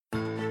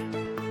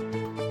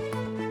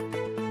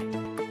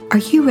Are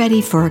you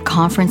ready for a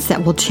conference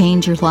that will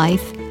change your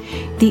life?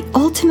 The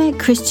Ultimate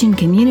Christian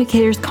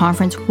Communicators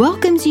Conference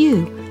welcomes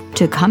you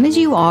to come as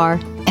you are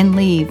and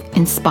leave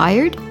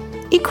inspired,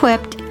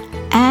 equipped,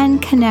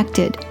 and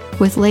connected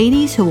with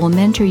ladies who will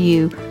mentor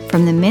you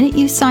from the minute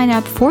you sign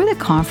up for the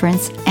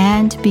conference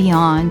and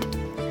beyond.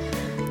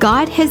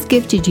 God has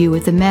gifted you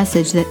with a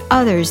message that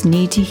others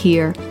need to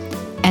hear,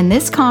 and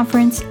this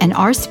conference and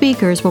our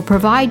speakers will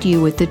provide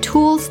you with the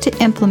tools to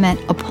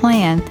implement a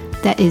plan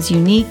that is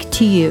unique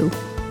to you.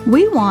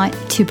 We want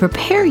to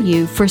prepare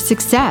you for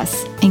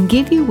success and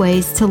give you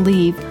ways to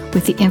leave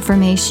with the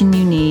information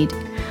you need.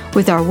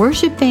 With our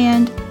worship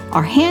band,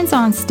 our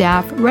hands-on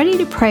staff ready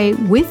to pray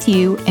with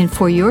you and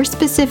for your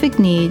specific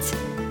needs,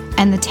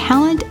 and the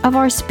talent of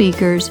our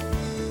speakers,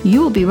 you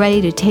will be ready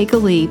to take a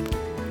leap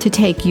to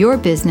take your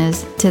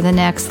business to the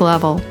next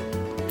level.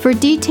 For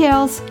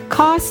details,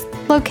 cost,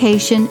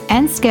 location,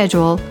 and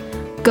schedule,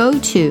 go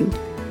to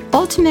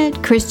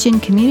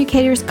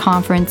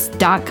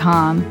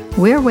ultimatechristiancommunicatorsconference.com.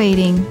 We're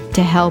waiting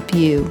to help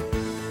you.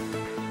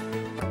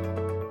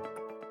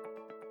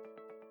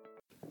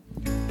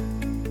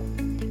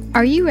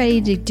 Are you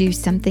ready to do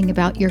something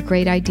about your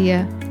great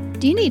idea?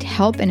 Do you need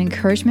help and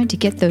encouragement to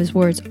get those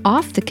words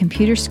off the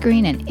computer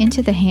screen and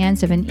into the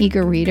hands of an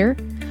eager reader?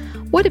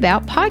 What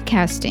about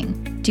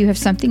podcasting? Do you have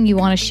something you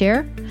want to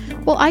share?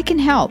 Well, I can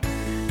help.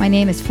 My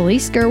name is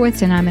Felice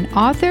Gerwitz, and I'm an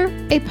author,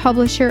 a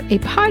publisher, a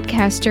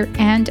podcaster,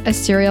 and a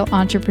serial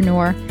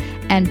entrepreneur.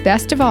 And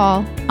best of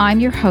all, I'm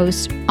your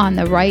host on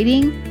the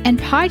Writing and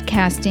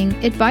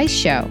Podcasting Advice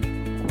Show.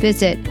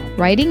 Visit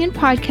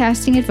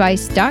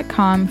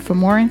writingandpodcastingadvice.com for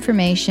more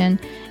information,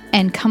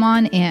 and come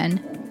on in.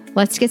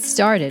 Let's get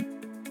started.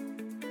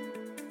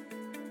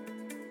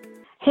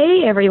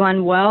 Hey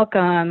everyone,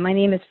 welcome. My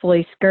name is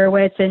Felice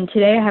Gerwitz, and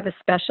today I have a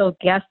special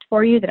guest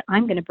for you that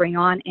I'm going to bring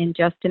on in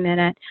just a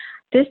minute.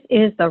 This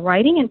is the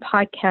Writing and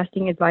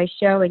Podcasting Advice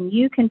Show, and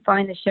you can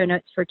find the show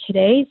notes for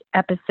today's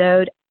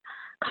episode,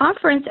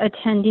 conference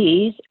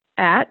attendees,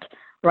 at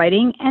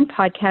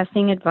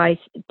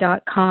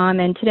writingandpodcastingadvice.com.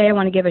 And today I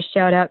want to give a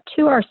shout out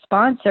to our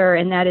sponsor,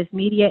 and that is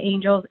Media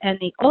Angels and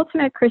the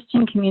Ultimate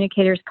Christian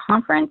Communicators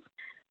Conference,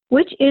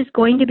 which is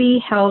going to be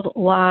held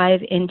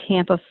live in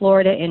Tampa,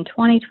 Florida in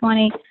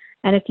 2020.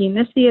 And if you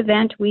missed the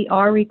event, we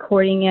are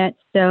recording it,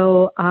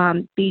 so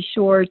be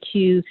sure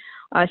to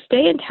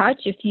stay in touch.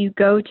 If you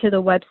go to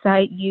the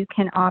website, you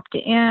can opt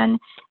in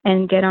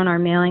and get on our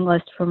mailing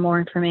list for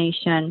more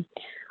information.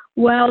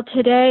 Well,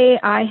 today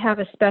I have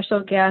a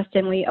special guest,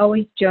 and we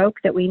always joke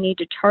that we need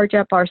to charge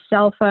up our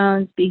cell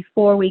phones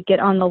before we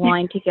get on the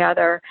line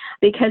together,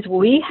 because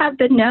we have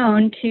been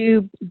known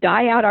to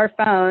die out our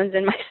phones,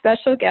 and my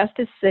special guest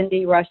is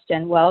Cindy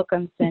Rushton.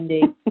 Welcome,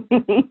 Cindy.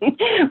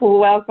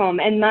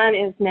 Welcome, and mine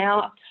is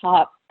now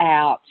top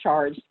out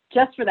charged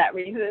just for that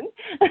reason.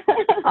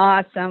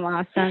 Awesome.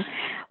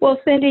 Well,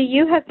 Cindy,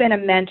 you have been a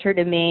mentor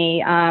to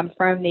me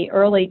from the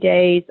early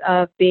days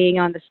of being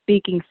on the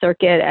speaking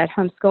circuit at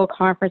homeschool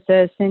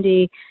conferences.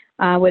 Cindy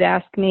would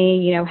ask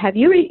me,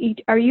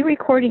 are you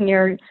recording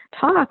your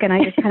talk? And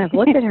I just kind of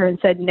looked at her and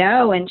said,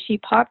 no. And she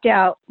popped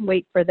out,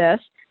 wait for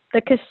this,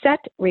 the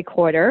cassette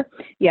recorder.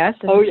 Yes.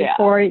 Before,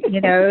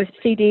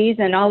 CDs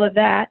and all of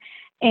that.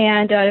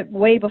 And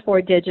way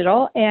before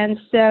digital. And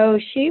so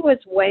she was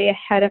way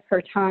ahead of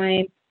her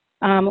time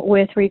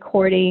with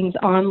recordings,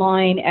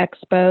 online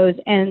expos,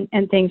 and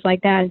things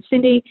like that. And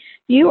Cindy,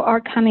 you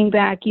are coming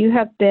back. You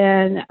have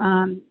been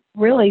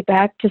really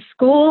back to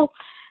school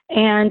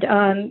and,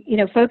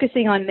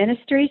 focusing on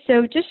ministry.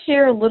 So just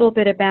share a little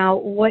bit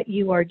about what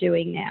you are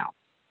doing now.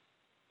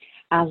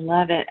 I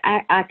love it.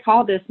 I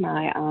call this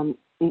my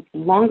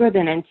longer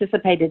than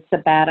anticipated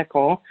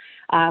sabbatical.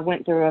 I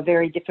went through a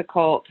very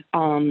difficult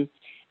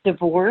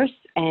divorce,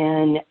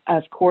 and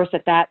of course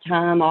at that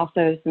time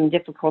also some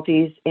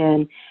difficulties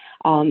in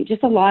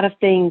just a lot of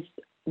things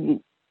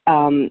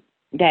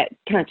that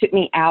kind of took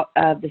me out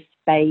of the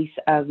space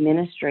of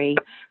ministry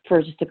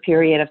for just a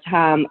period of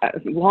time,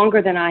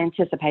 longer than I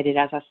anticipated,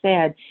 as I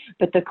said.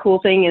 But the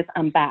cool thing is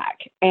I'm back,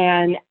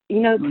 and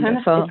it's kind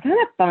of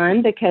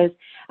fun because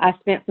I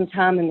spent some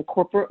time in the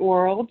corporate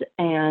world,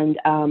 and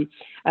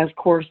of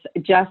course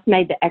just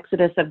made the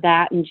exodus of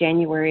that in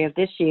January of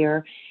this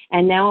year,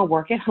 and now I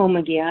work at home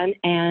again.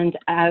 And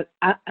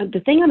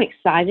the thing I'm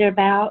excited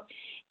about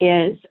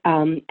is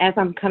as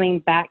I'm coming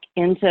back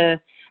into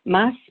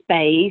my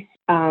space,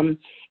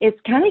 it's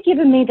kind of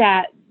given me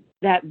that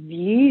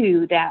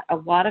view that a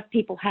lot of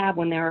people have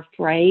when they're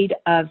afraid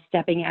of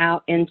stepping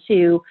out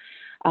into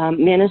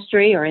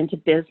ministry or into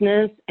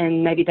business,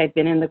 and maybe they've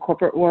been in the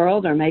corporate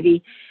world, or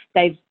maybe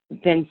they've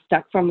been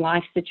stuck from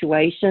life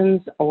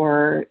situations,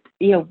 or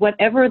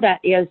whatever that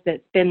is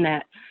that's been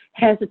that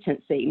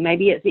hesitancy.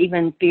 Maybe it's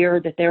even fear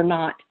that they've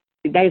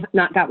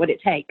not got what it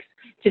takes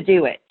to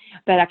do it.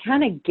 But I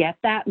kind of get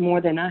that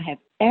more than I have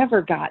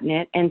ever gotten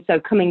it. And so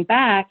coming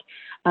back,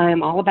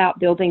 I'm all about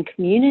building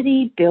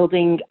community,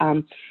 building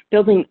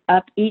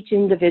up each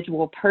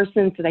individual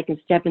person so they can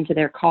step into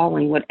their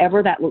calling,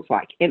 whatever that looks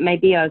like. It may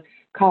be a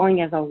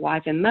calling as a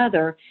wife and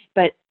mother,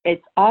 but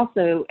it's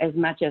also as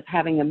much as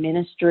having a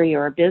ministry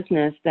or a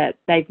business that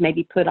they've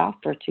maybe put off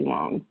for too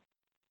long.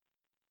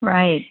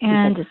 Right.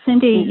 And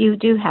Cindy, you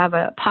do have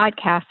a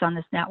podcast on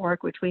this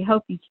network, which we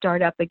hope you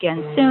start up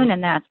again soon,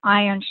 and that's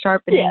Iron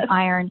Sharpening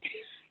Iron,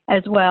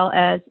 as well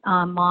as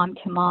Mom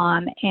to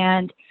Mom.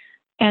 And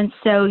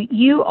so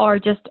you are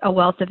just a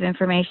wealth of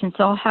information.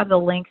 So I'll have the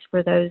links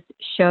for those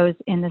shows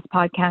in this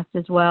podcast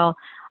as well.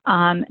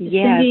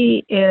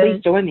 Cindy is,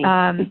 please join me.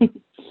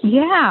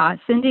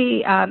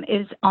 Cindy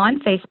is on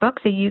Facebook,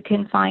 so you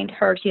can find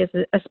her. She has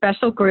a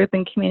special group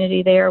and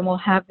community there, and we'll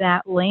have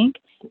that link.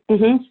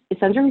 Mm-hmm.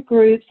 It's under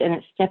groups, and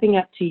it's Stepping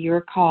Up to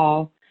Your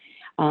Call.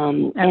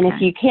 And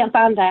if you can't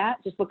find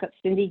that, just look up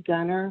Cindy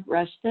Gunner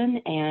Rushton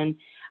and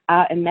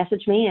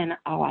message me, and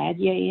I'll add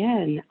you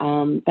in.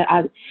 But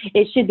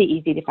it should be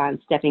easy to find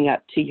Stepping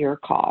Up to Your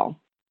Call.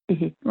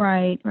 Mm-hmm.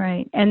 Right.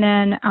 And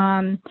then,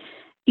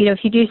 if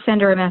you do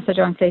send her a message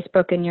on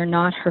Facebook and you're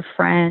not her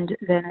friend,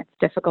 then it's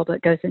difficult.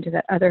 It goes into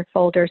that other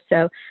folder.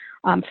 So,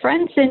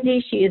 friend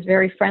Cindy, she is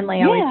very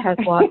friendly, always has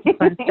lots of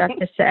fun stuff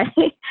to say.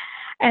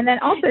 And then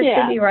also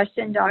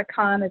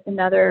CindyRushton.com is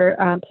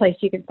another place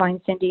you can find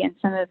Cindy and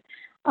some of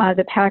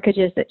the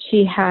packages that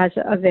she has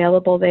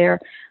available there.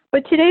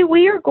 But today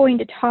we are going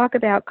to talk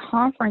about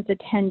conference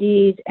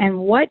attendees and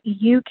what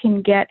you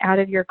can get out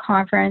of your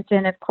conference.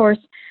 And of course,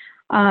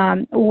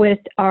 with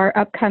our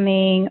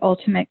upcoming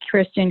Ultimate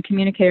Christian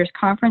Communicators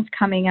Conference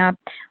coming up,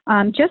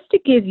 just to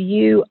give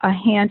you a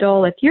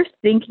handle, if you're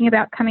thinking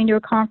about coming to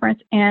a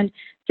conference, and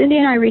Cindy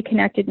and I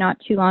reconnected not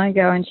too long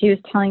ago, and she was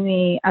telling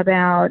me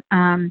about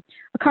a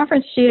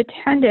conference she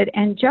attended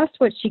and just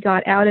what she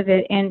got out of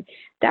it. And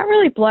that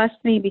really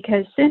blessed me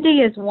because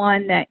Cindy is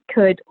one that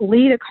could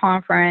lead a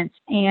conference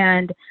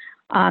and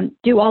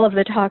do all of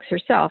the talks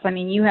herself. I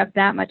mean, you have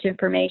that much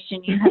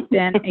information. You have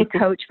been a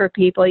coach for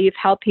people. You've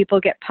helped people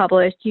get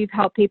published. You've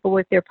helped people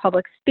with their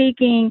public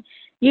speaking.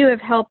 You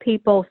have helped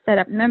people set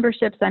up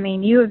memberships. I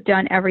mean, you have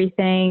done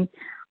everything.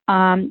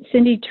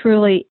 Cindy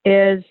truly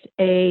is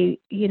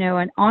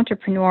an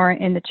entrepreneur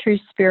in the true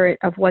spirit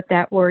of what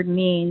that word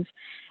means.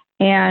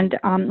 And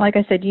like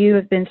I said, you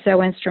have been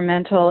so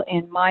instrumental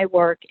in my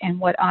work and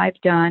what I've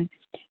done.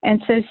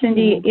 And so,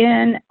 Cindy,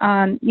 in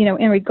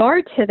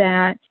regard to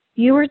that,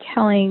 you were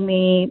telling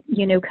me,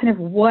 kind of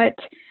what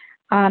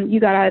you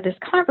got out of this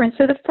conference.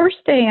 So the first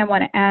thing I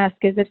want to ask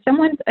is, if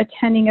someone's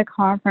attending a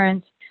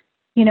conference,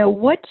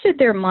 what should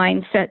their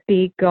mindset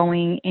be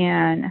going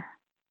in?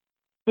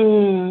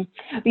 I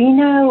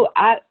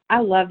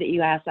love that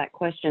you asked that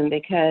question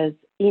because,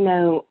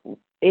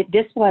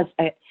 this was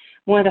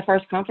one of the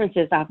first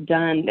conferences I've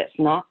done that's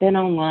not been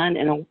online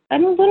in a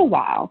little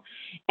while.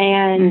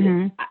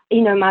 And,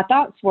 my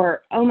thoughts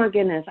were, oh, my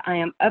goodness, I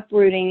am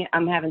uprooting.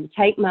 I'm having to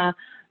take my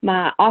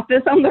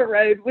office on the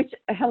road, which,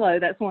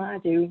 that's why I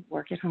do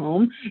work at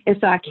home. And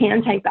so I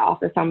can take the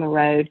office on the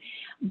road.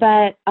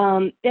 But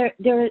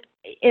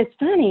it's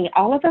funny,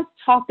 all of us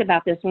talked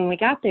about this when we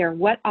got there,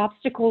 what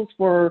obstacles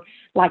were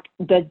like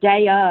the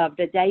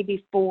day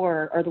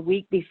before, or the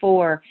week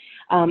before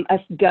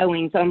us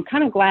going. So I'm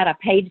kind of glad I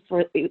paid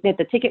for that.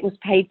 The ticket was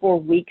paid for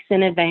weeks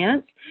in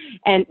advance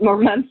and more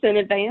months in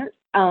advance,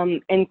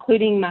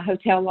 including my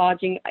hotel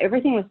lodging.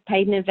 Everything was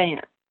paid in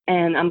advance.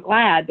 And I'm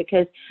glad,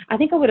 because I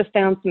think I would have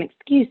found some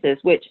excuses,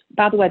 which,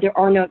 by the way, there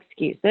are no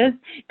excuses.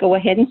 Go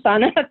ahead and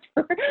sign up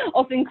for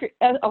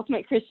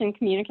Ultimate Christian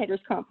Communicators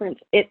Conference.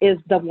 It is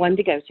the one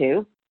to go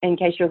to in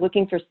case you're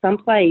looking for some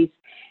place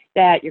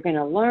that you're going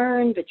to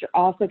learn, but you're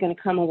also going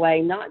to come away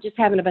not just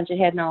having a bunch of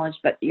head knowledge,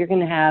 but you're going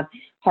to have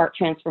heart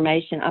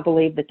transformation. I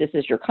believe that this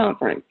is your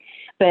conference.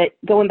 But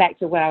going back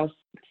to what I was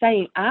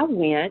saying, I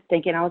went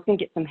thinking I was going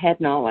to get some head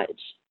knowledge.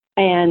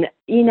 And,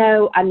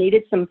 I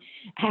needed some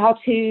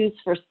how-tos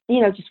for,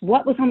 just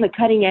what was on the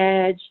cutting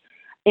edge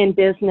in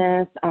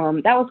business.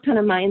 That was kind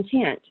of my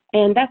intent.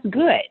 And that's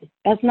good.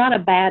 That's not a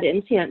bad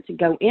intent to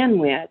go in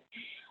with.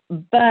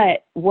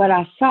 But what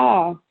I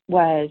saw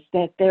was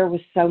that there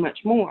was so much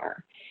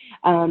more.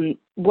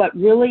 What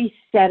really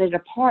set it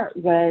apart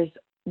was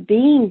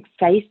being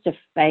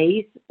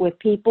face-to-face with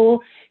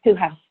people who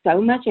have so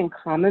much in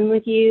common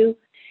with you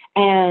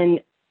and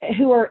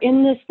who are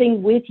in this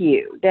thing with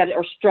you, that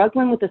are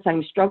struggling with the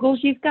same struggles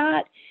you've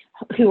got,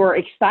 who are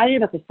excited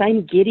about the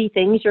same giddy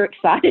things you're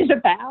excited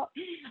about.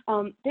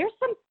 There's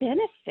some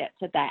benefit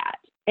to that,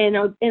 and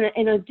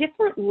in a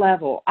different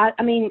level.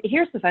 I mean,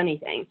 here's the funny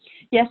thing.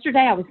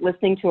 Yesterday I was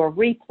listening to a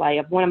replay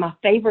of one of my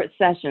favorite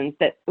sessions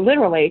that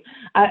literally,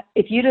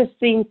 if you'd have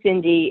seen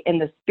Cindy in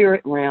the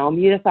spirit realm,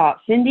 you'd have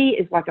thought Cindy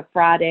is like a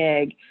fried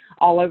egg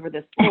all over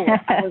the floor.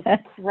 I was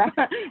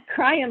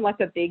crying like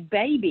a big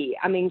baby.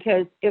 I mean,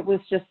 because it was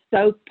just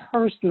so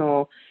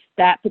personal,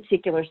 that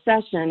particular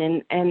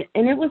session. And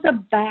it was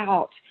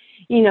about,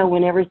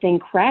 when everything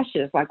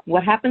crashes, like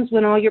what happens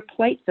when all your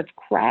plates have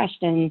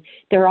crashed and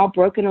they're all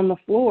broken on the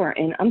floor.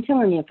 And I'm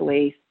telling you,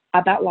 Felice, I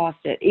about lost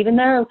it. Even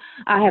though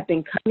I have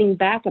been coming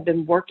back, I've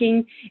been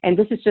working, and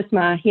this is just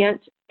my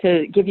hint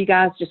to give you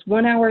guys just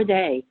 1 hour a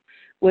day.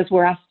 was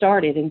where I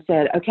started and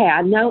said, okay,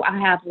 I know I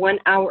have 1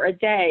 hour a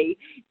day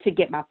to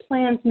get my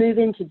plans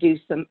moving, to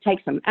take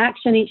some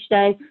action each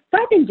day.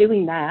 So I've been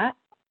doing that.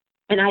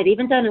 And I'd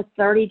even done a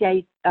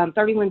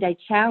 31-day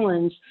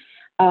challenge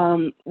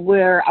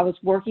where I was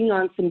working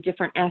on some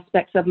different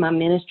aspects of my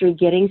ministry,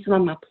 getting some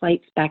of my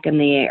plates back in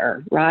the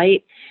air,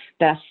 right?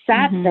 But I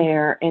sat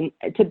there, and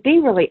to be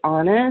really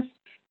honest,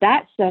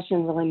 that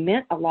session really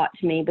meant a lot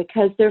to me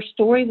because their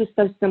story was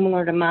so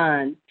similar to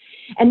mine.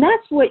 And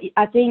that's what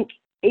I think,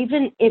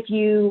 even if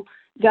you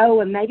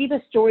go and maybe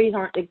the stories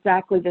aren't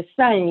exactly the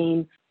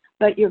same,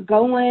 but you're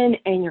going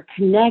and you're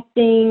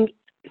connecting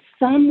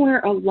somewhere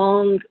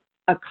along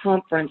a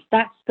conference.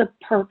 That's the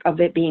perk of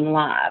it being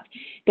live,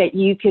 that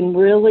you can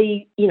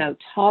really,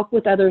 talk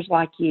with others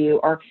like you,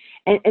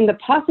 and the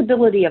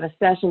possibility of a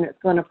session that's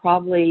going to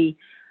probably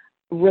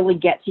really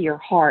get to your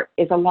heart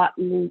is a lot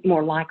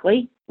more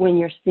likely when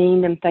you're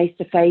seeing them face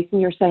to face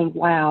and you're saying,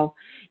 wow,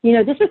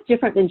 this is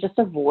different than just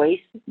a voice.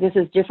 This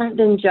is different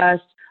than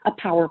just a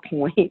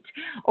PowerPoint,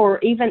 or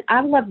even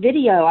I love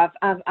video.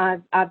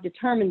 I've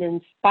determined, in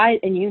spite,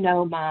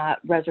 and my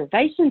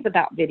reservations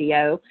about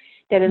video,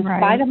 that in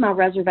spite of my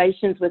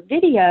reservations with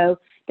video,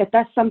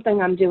 that's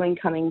something I'm doing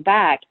coming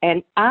back.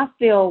 And I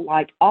feel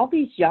like all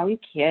these young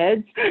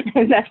kids,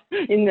 and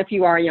if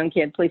you are a young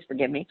kid, please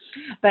forgive me,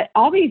 but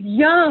all these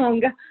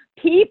young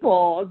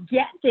people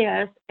get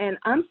this, and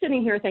I'm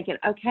sitting here thinking,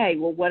 okay,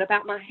 well, what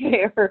about my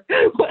hair?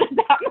 What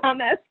about my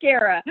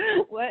mascara?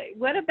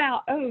 What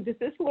about, does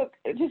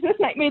this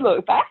make me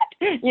look fat?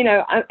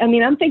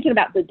 I'm thinking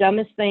about the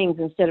dumbest things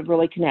instead of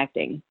really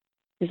connecting.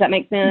 Does that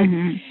make sense?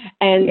 Mm-hmm.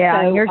 And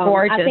yeah, so, you're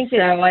gorgeous, I think so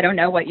I don't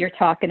know what you're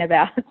talking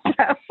about.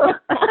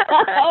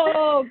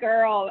 Oh,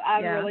 girl,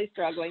 I'm really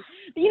struggling.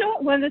 But you know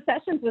what? One of the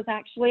sessions was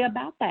actually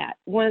about that.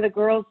 One of the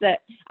girls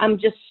that I'm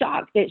just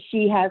shocked that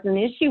she has an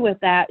issue with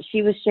that.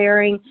 She was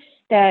sharing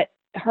that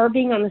her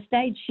being on the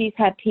stage, she's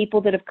had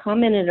people that have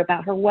commented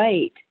about her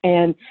weight.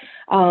 And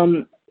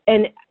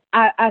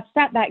I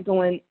sat back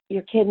going,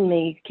 you're kidding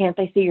me. Can't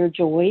they see your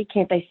joy?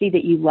 Can't they see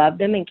that you love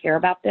them and care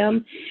about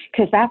them?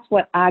 Because that's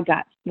what I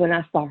got when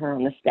I saw her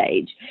on the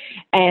stage.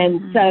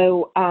 And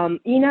so,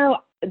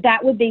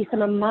 that would be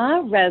some of my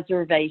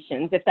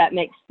reservations, if that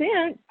makes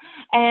sense.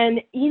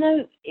 And,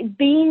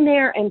 being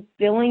there and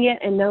feeling it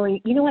and knowing,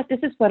 this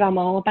is what I'm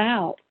all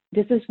about.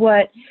 This is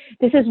what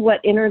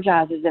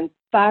energizes and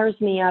fires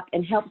me up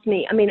and helps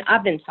me. I mean,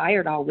 I've been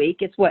tired all week.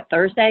 It's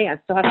Thursday. I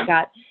still haven't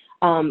got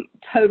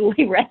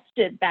totally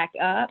rested back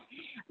up.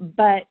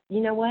 But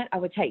you know what? I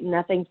would take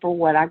nothing for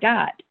what I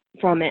got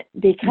from it,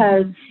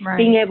 because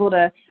being able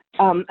to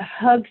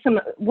hug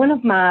one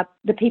of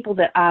the people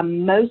that I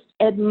most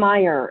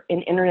admire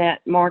in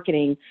internet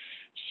marketing,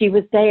 she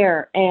was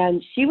there,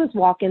 and she was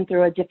walking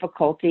through a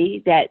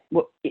difficulty that,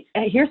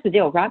 here's the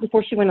deal, right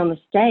before she went on the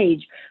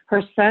stage,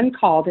 her son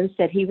called and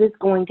said he was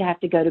going to have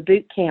to go to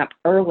boot camp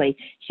early.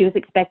 She was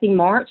expecting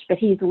March, but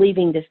he's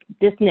leaving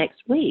this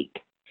next week.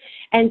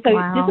 And so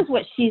this is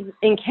what she's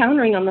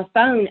encountering on the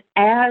phone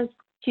as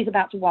she's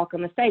about to walk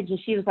on the stage. And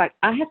she was like,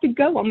 I have to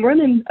go. I'm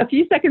running a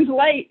few seconds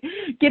late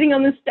getting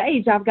on the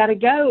stage. I've got to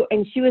go.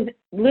 And she was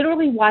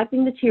literally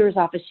wiping the tears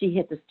off as she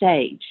hit the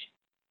stage.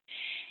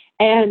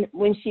 And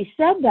when she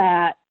said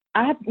that,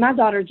 my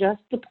daughter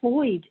just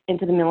deployed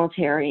into the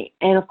military.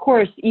 And, of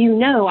course,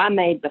 I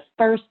made the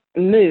first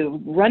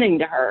move running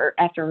to her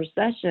after her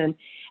session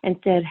and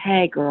said,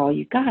 hey, girl,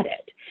 you got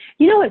it.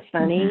 It's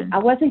funny. I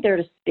wasn't there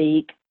to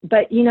speak,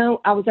 but,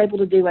 I was able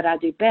to do what I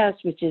do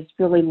best, which is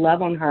really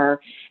love on her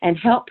and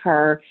help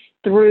her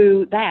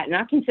through that. And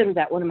I consider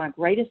that one of my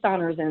greatest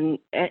honors. And,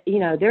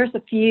 there's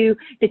a few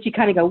that you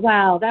kind of go,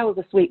 wow, that was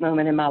a sweet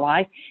moment in my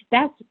life.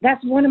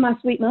 That's one of my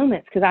sweet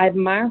moments, because I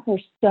admire her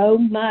so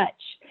much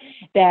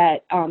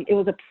that it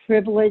was a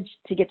privilege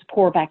to get to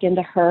pour back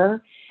into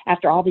her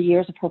after all the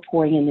years of her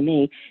pouring into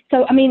me.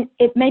 So,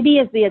 it may be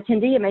as the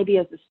attendee, it may be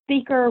as the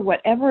speaker,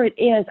 whatever it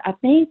is, I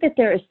think that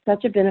there is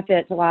such a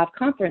benefit to live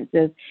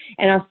conferences.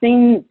 And I've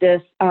seen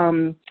this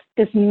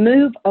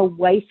move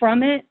away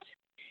from it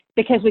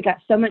because we got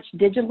so much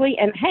digitally.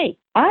 And, hey,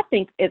 I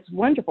think it's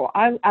wonderful.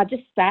 I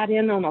just sat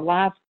in on a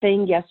live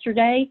thing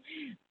yesterday,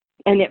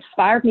 and it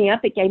fired me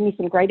up. It gave me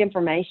some great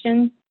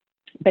information,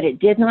 but it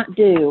did not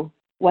do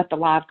what the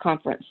live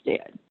conference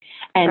did.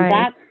 And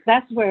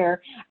that's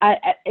where,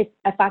 if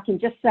I can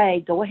just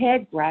say, go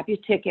ahead, grab your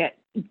ticket,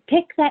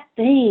 pick that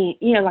thing.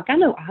 I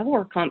know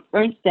our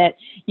conference that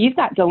you've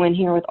got going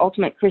here with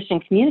Ultimate Christian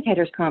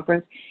Communicators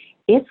Conference,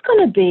 it's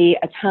going to be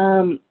a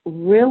time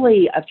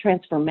really of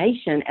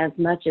transformation as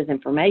much as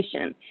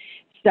information.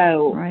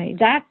 So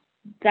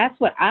that's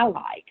what I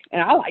like,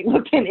 and I like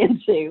looking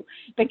into,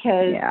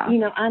 because,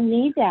 I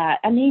need that.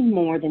 I need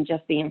more than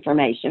just the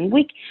information.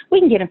 We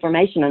can get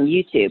information on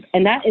YouTube,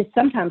 and that is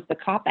sometimes the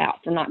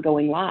cop-out for not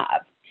going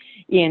live,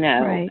 and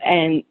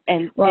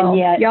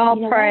yet,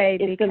 y'all pray,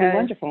 it's going to be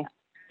wonderful.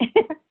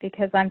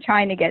 Because I'm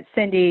trying to get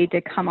Cindy to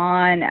come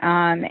on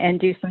and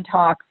do some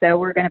talk. So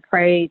we're going to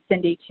pray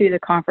Cindy to the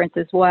conference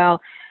as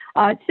well.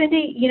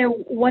 Cindy,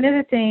 one of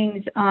the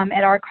things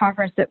at our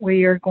conference that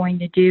we are going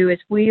to do is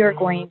we are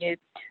going to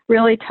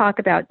really talk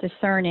about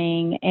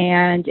discerning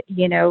and,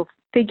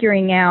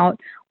 figuring out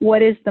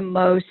what is the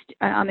most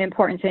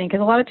important thing. Because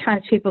a lot of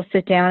times people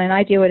sit down, and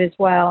I do it as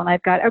well, and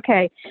I've got,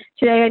 okay,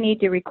 today I need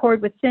to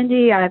record with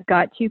Cindy. I've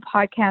got 2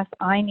 podcasts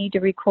I need to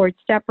record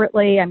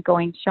separately. I'm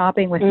going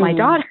shopping with my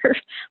daughter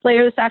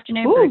later this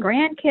afternoon for the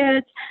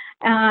grandkids.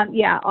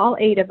 All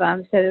 8 of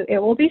them. So it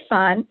will be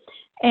fun.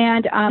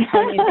 And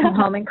probably need to come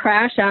home and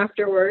crash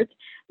afterwards.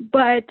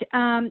 But,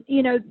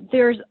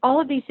 there's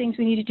all of these things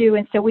we need to do.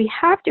 And so we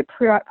have to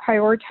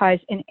prioritize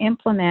and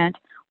implement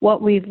what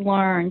we've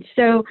learned.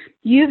 So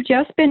you've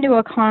just been to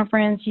a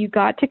conference, you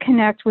got to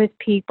connect with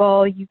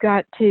people, you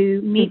got to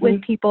meet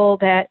with people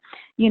that,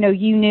 you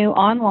knew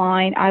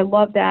online. I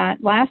love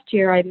that. Last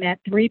year I met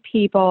 3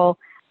 people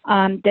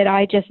that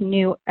I just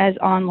knew as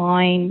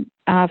online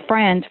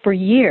friends for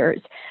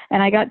years,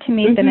 and I got to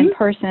meet them in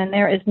person.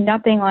 There is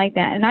nothing like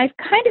that. And I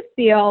kind of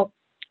feel,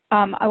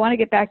 I want to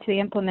get back to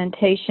the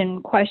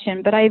implementation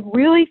question, but I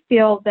really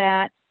feel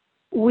that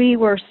we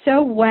were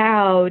so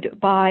wowed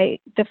by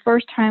the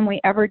first time we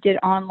ever did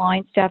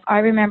online stuff. I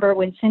remember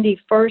when Cindy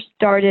first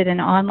started an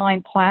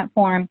online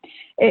platform,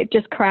 it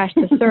just crashed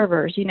the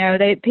servers.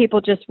 People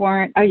just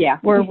weren't,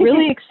 were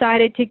really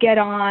excited to get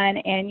on,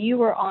 and you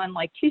were on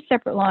like 2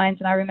 separate lines.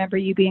 And I remember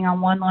you being on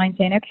one line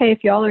saying, okay,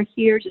 if y'all are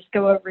here, just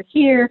go over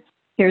here.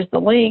 Here's the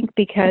link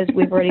because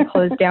we've already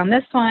closed down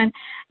this one.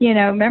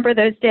 Remember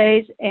those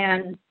days?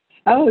 And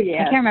I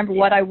can't remember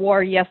what I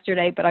wore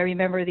yesterday, but I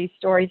remember these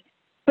stories.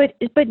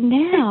 But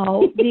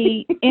now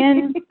the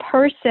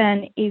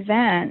in-person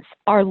events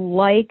are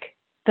like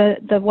the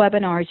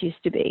webinars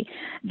used to be.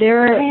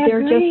 They're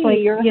just like,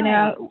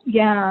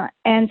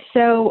 And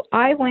so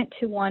I went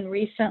to one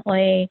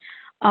recently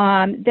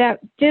that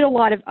did a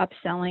lot of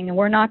upselling, and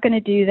we're not going to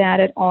do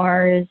that at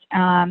ours.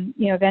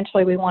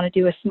 Eventually we want to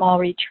do a small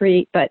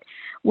retreat, but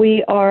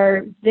we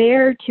are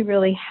there to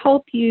really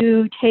help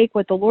you take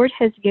what the Lord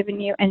has given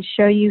you and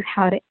show you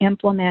how to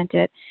implement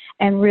it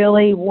and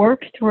really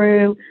work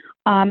through.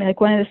 Like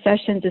one of the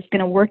sessions is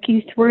going to work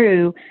you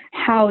through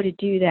how to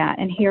do that,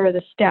 and here are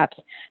the steps.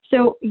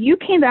 So you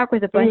came back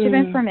with a bunch of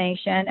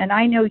information, and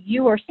I know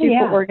you are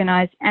super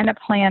organized and a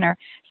planner.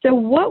 So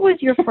what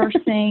was your first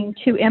thing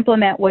to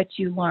implement what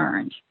you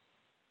learned?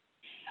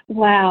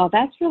 Wow,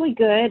 that's really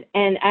good.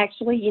 And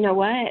actually, you know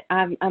what?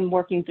 I'm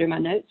working through my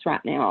notes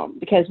right now,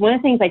 because one of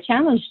the things they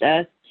challenged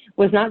us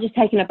was not just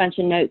taking a bunch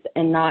of notes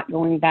and not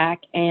going back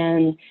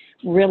and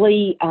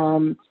really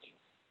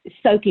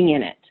soaking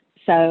in it.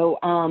 So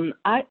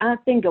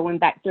I've been going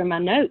back through my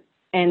notes,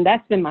 and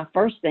that's been my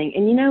first thing.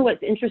 And you know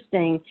what's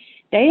interesting?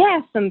 They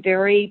have some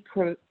very,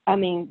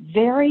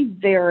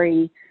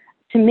 very,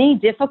 to me,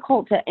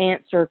 difficult to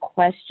answer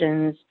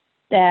questions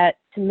that,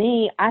 to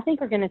me, I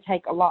think are going to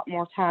take a lot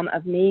more time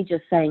of me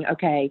just saying,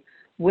 okay,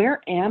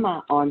 where am I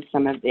on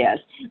some of this?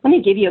 Let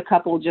me give you a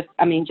couple, just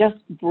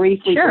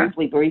briefly,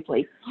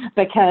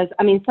 because,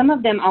 some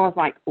of them I was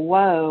like,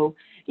 whoa.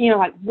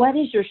 Like, what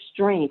is your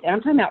strength? And I'm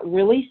talking about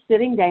really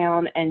sitting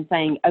down and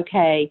saying,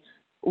 okay,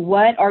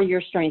 what are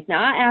your strengths?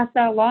 Now, I ask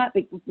that a lot,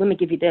 but let me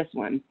give you this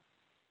one.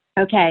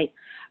 Okay,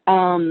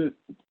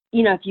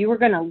 if you were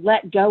going to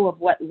let go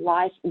of what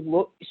life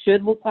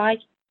should look like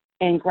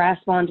and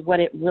grasp onto what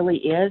it really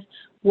is,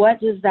 what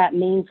does that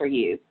mean for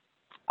you?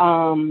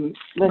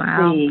 Let's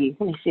see.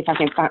 Let me see if I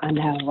can find, I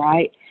know,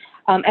 right?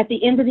 At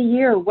the end of the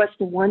year, what's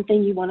the one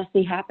thing you want to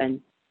see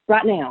happen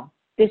right now,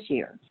 this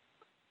year?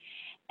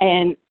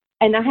 And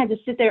I had to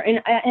sit there, and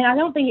I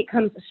don't think it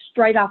comes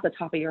straight off the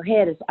top of your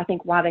head. Is I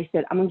think why they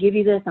said, I'm going to give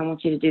you this. I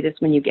want you to do this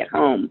when you get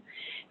home.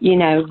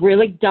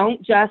 Really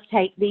don't just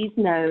take these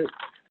notes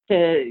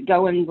to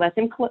go and let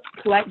them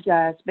collect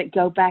dust, but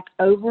go back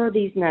over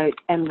these notes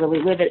and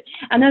really live it.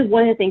 I know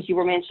one of the things you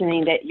were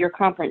mentioning that your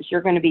conference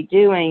you're going to be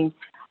doing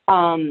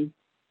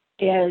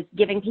is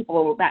giving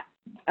people that,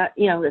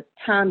 the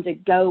time to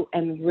go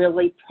and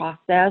really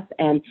process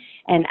and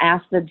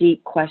ask the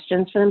deep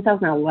questions for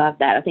themselves. And I love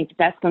that. I think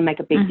that's going to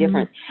make a big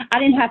difference. I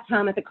didn't have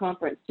time at the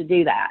conference to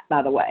do that,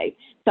 by the way.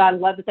 So I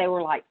love that they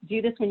were like,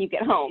 do this when you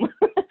get home.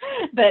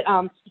 But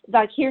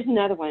like, here's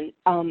another one.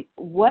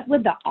 What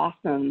would the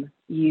awesome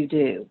you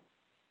do?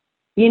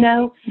 We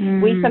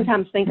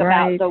sometimes think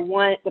about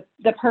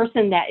the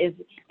person that is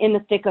in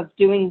the thick of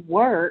doing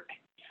work,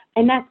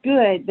 and that's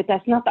good, but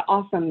that's not the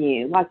awesome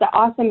you. Like the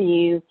awesome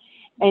you,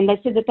 and they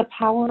said that the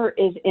power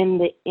is in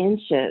the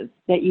inches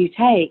that you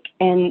take,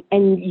 and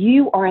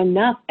you are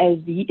enough as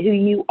who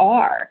you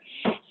are.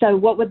 So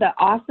what would the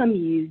awesome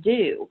you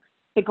do?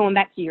 So going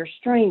back to your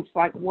strengths,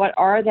 like what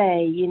are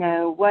they?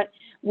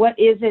 What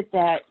is it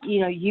that,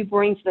 you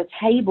bring to the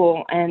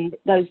table, and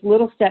those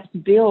little steps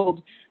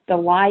build the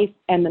life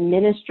and the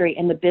ministry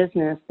and the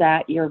business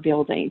that you're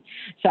building.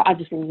 So I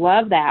just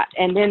love that.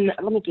 And then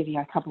let me give you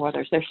a couple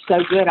others. They're so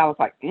good. I was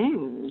like,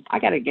 I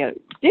got to go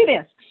do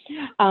this.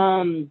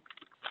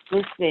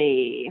 Let's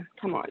see.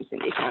 Come on,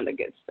 Cindy, find the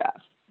good stuff.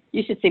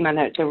 You should see my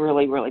notes. They're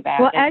really, really bad.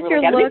 Well, as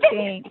you're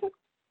looking,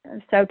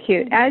 so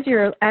cute. As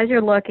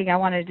you're looking, I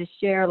wanted to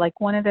share,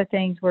 like, one of the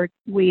things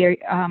we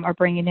are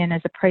bringing in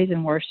as a praise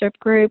and worship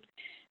group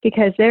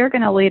because they're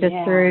going to lead us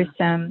Yeah. through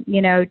some,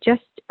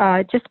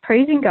 just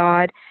praising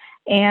God,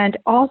 and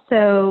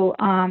also,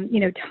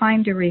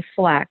 time to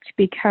reflect.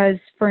 Because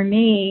for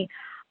me,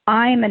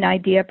 I'm an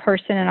idea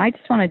person, and I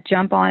just want to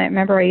jump on it.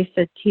 Remember, I used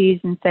to tease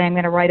and say I'm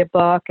going to write a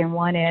book, and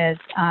one is,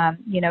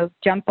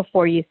 jump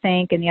before you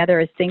think, and the other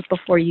is think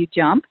before you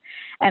jump.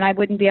 And I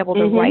wouldn't be able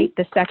to write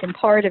the second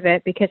part of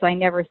it because I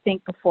never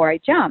think before I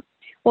jump.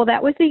 Well,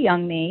 that was the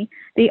young me.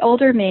 The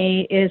older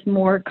me is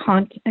more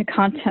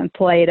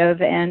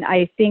contemplative, and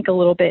I think a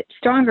little bit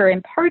stronger.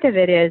 And part of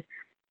it is,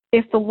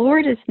 if the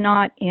Lord is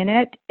not in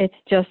it, it's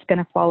just going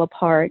to fall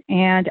apart.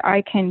 And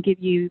I can give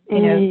you,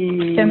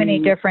 so many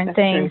different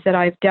things that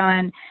I've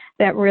done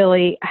that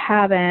really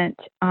haven't,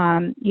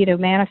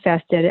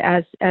 manifested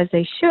as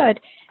they should.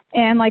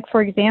 And like,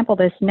 for example,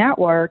 this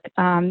network,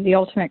 the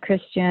Ultimate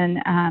Christian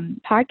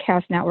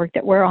Podcast Network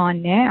that we're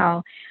on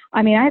now,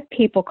 I mean, I have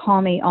people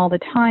call me all the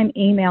time,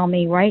 email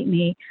me, write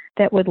me,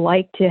 that would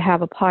like to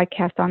have a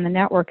podcast on the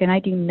network, and I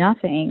do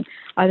nothing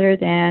other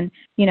than,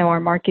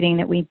 our marketing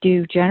that we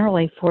do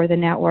generally for the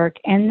network.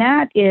 And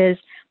that is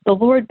the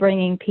Lord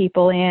bringing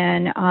people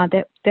in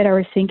that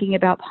are thinking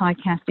about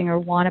podcasting or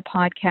want a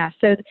podcast.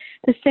 So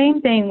the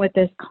same thing with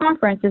this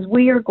conference is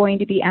we are going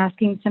to be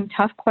asking some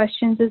tough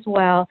questions as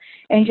well,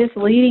 and just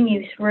leading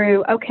you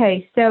through,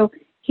 okay, so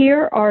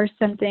here are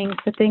some things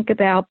to think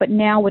about, but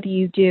now what do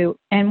you do?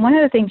 And one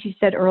of the things you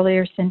said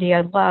earlier, Cindy,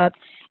 I loved,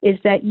 is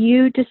that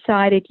you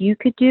decided you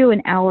could do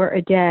an hour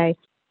a day.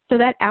 So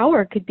that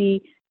hour could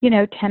be,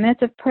 10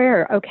 minutes of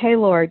prayer. Okay,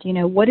 Lord,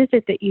 what is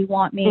it that you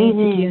want me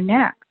to do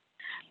next?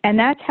 And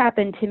that's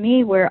happened to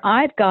me where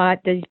I've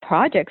got these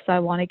projects I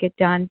want to get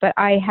done, but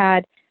I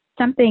had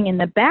something in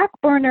the back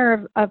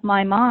burner of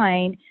my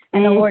mind,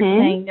 and the Lord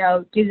saying,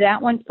 no, do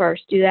that one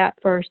first, do that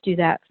first, do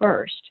that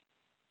first.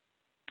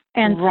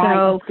 And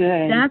so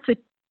that's what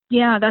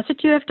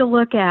you have to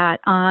look at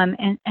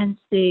and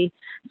see.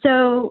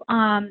 So,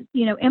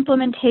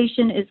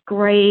 implementation is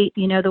great,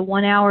 the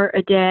 1 hour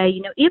a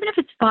day, even if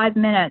it's 5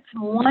 minutes.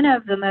 One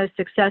of the most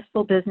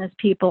successful business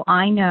people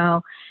I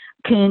know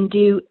can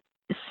do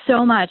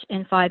so much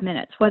in 5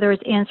 minutes, whether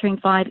it's answering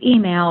 5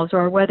 emails,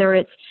 or whether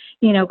it's,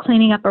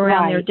 cleaning up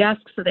around their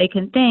desk so they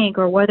can think,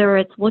 or whether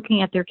it's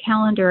looking at their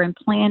calendar and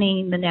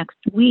planning the next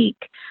week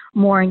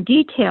more in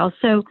detail.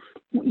 So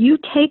you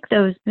take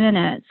those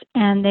minutes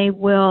and they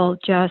will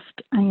just,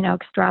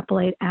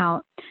 extrapolate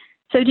out.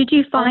 So did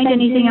you find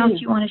anything else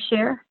you want to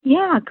share?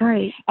 Yeah,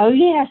 great. Oh,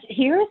 yes.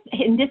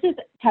 And this is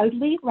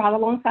totally right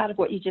alongside of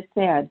what you just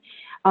said.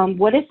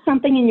 What is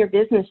something in your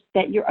business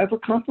that you're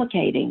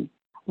overcomplicating?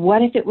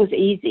 What if it was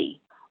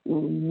easy?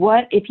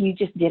 What if you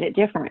just did it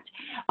different?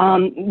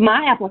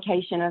 My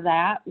application of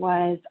that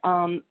was,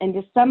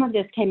 some of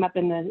this came up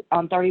in the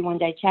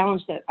 31-day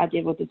challenge that I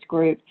did with this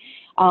group.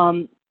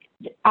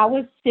 I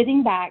was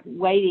sitting back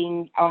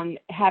waiting on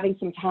having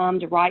some time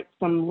to write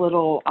some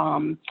little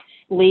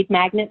lead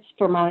magnets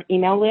for my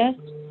email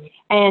list.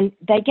 And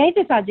they gave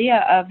this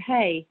idea of,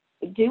 hey,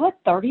 do a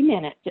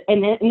 30-minute,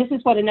 and this is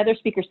what another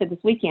speaker said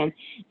this weekend,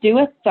 do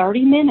a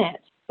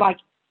 30-minute, like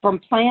from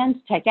plan to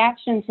take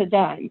action to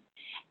done.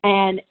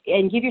 And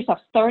give yourself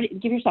 30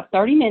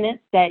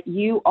 minutes that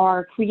you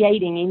are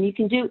creating, and you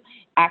can do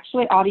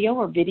actually audio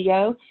or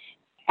video.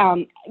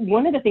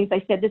 One of the things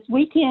they said this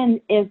weekend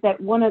is that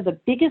one of the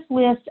biggest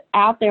lists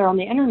out there on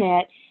the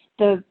internet,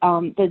 the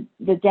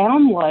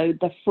download,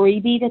 the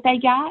freebie that they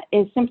got,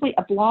 is simply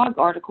a blog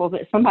article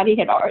that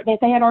that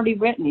they had already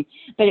written,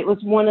 but it was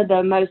one of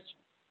the most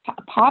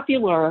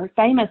popular,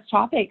 famous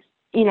topics,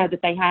 that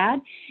they had,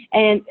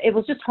 and it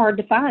was just hard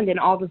to find in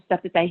all the stuff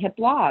that they had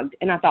blogged.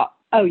 And I thought,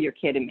 oh, you're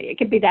kidding me. It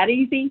could be that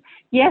easy?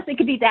 Yes, it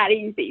could be that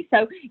easy.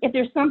 So if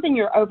there's something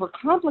you're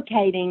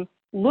overcomplicating,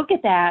 look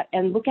at that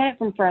and look at it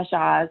from fresh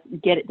eyes,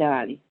 get it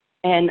done.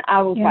 And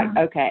I was like,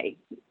 okay,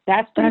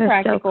 that's pretty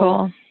practical. So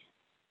cool.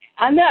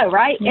 I know,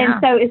 right? Yeah. And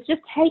so it's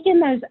just taking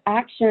those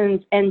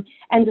actions and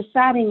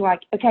deciding, like,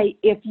 okay,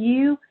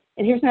 and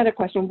here's another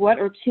question, what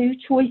are 2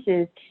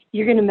 choices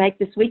you're going to make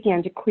this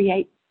weekend to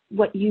create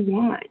what you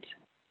want,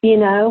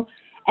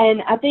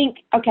 And I think,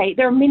 okay,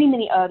 there are many,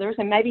 many others,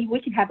 and maybe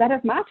we can have that as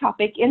my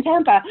topic in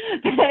Tampa.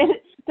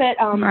 but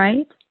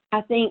right.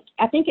 I think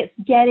it's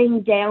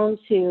getting down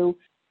to,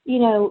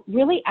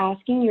 really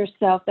asking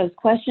yourself those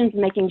questions,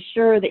 making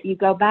sure that you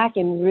go back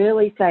and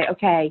really say,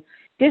 okay,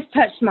 this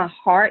touched my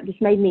heart. This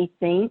made me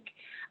think.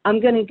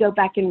 I'm going to go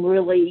back and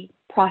really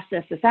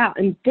process this out.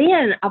 And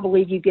then I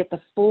believe you get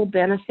the full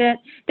benefit.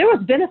 There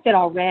was benefit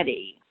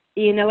already.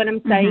 You know what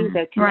I'm saying?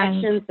 The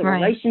connections, the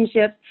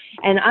relationships,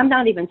 and I'm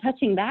not even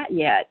touching that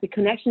yet. The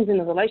connections and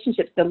the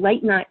relationships, the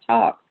late night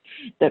talks,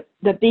 the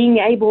being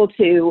able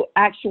to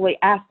actually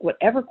ask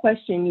whatever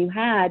question you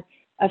had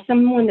of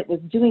someone that was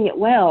doing it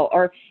well,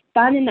 or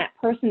finding that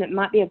person that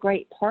might be a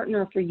great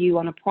partner for you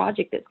on a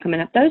project that's coming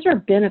up. Those are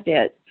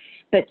benefits.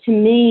 But to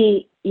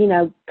me,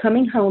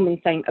 coming home and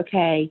saying,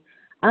 okay,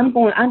 I'm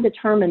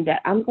determined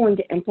that I'm going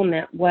to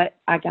implement what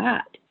I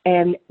got,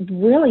 and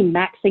really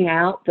maxing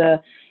out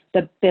the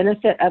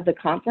benefit of the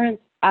conference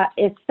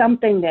it's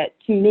something that,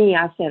 to me,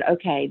 I said,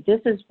 okay,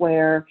 this is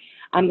where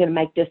I'm going to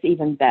make this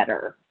even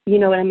better. You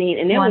know what I mean?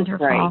 And it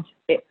Wonderful. was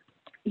great.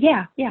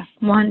 Yeah.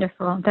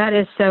 Wonderful. That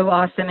is so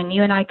awesome. And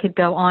you and I could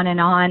go on and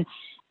on.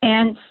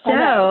 And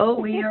so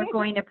we are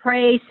going to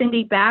pray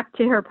Cindy back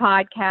to her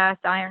podcast,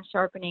 Iron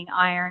Sharpening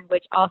Iron,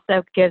 which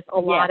also gives a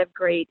lot of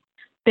great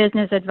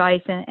business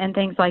advice and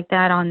things like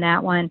that on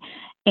that one.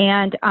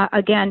 And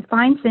again,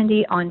 find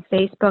Cindy on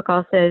Facebook,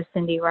 also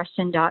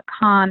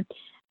cindyrushton.com,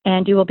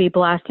 and you will be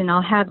blessed. And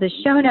I'll have the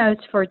show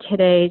notes for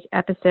today's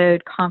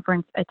episode,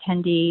 conference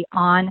attendee,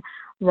 on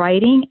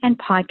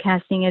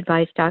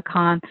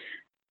writingandpodcastingadvice.com.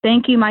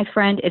 Thank you, my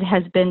friend. It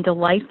has been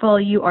delightful.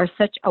 You are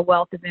such a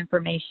wealth of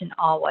information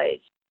always.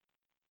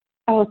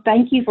 Oh,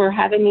 thank you for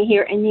having me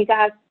here. And you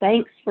guys,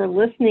 thanks for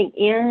listening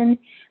in.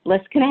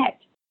 Let's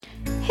connect.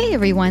 Hey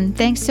everyone,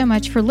 thanks so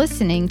much for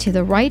listening to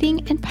the Writing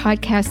and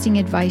Podcasting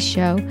Advice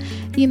Show.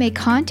 You may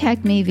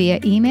contact me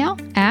via email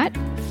at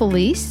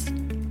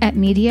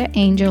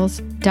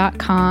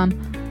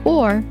felice@mediaangels.com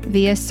or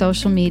via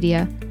social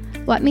media.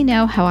 Let me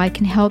know how I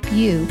can help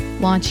you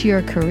launch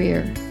your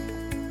career.